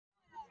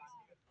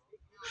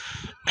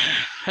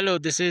Hello,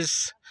 this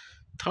is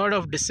 3rd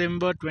of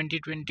December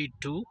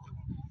 2022,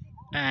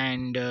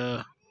 and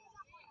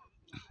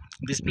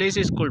this place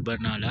is called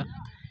Barnala,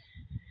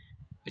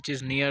 which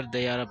is near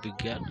Dayara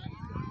Bugyal.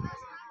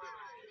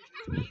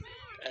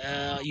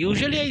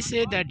 Usually I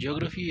say that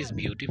geography is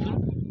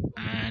beautiful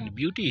and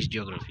beauty is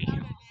geography.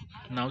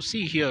 Now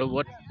see here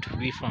what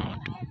we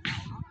found.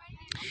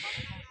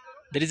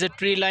 There is a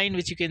tree line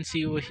which you can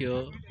see over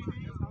here.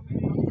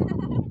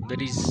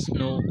 There is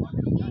snow.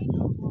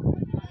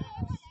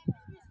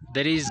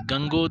 There is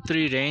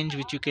Gangotri range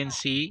which you can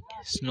see,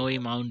 snowy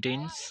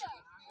mountains.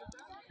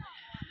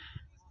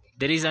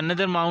 There is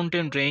another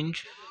mountain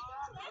range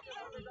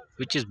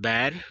which is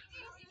bare,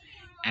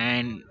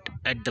 and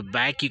at the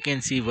back you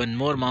can see one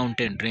more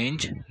mountain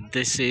range.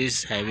 This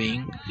is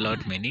having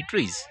lot many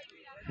trees.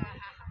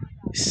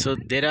 So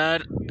there are,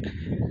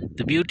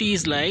 the beauty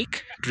is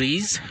like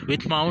trees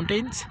with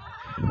mountains,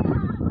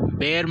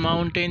 bare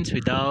mountains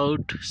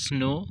without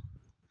snow,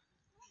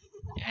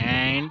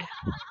 and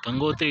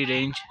Gangotri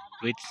range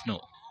with snow.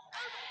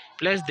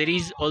 Plus there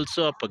is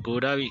also a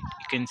pagoda. You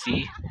can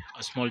see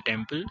a small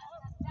temple,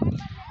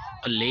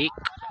 a lake,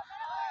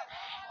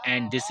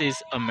 and this is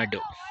a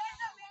meadow.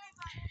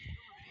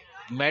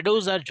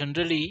 Meadows are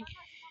generally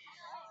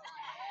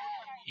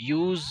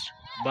used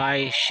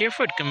by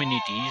shepherd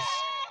communities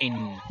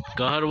in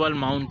Gaharwal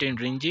mountain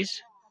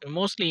ranges,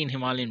 mostly in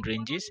Himalayan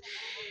ranges.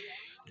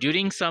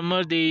 During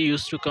summer they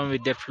used to come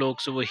with their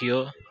flocks over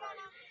here,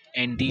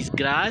 and these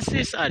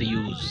grasses are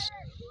used,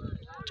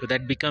 so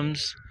that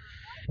becomes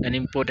an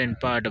important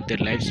part of their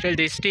lifestyle.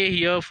 They stay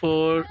here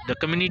for, the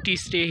community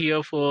stay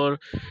here for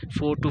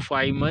 4 to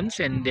 5 months,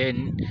 and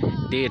then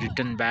they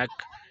return back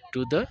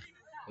to the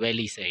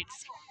valley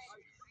sides.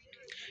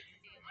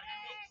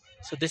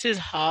 So this is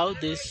how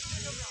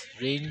this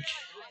range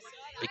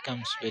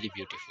becomes very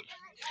beautiful.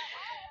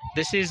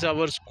 This is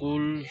our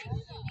school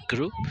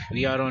group.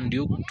 We are on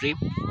Duke trip,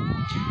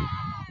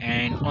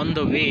 and on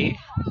the way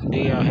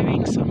they are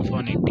having some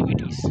fun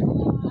activities.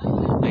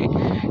 Right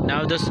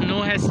now the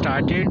snow has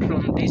started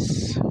from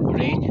this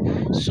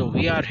range, so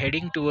we are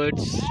heading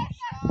towards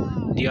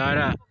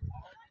Dayara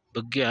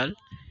Bugyal,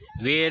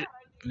 where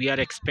we are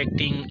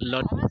expecting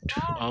lot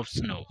of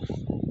snow.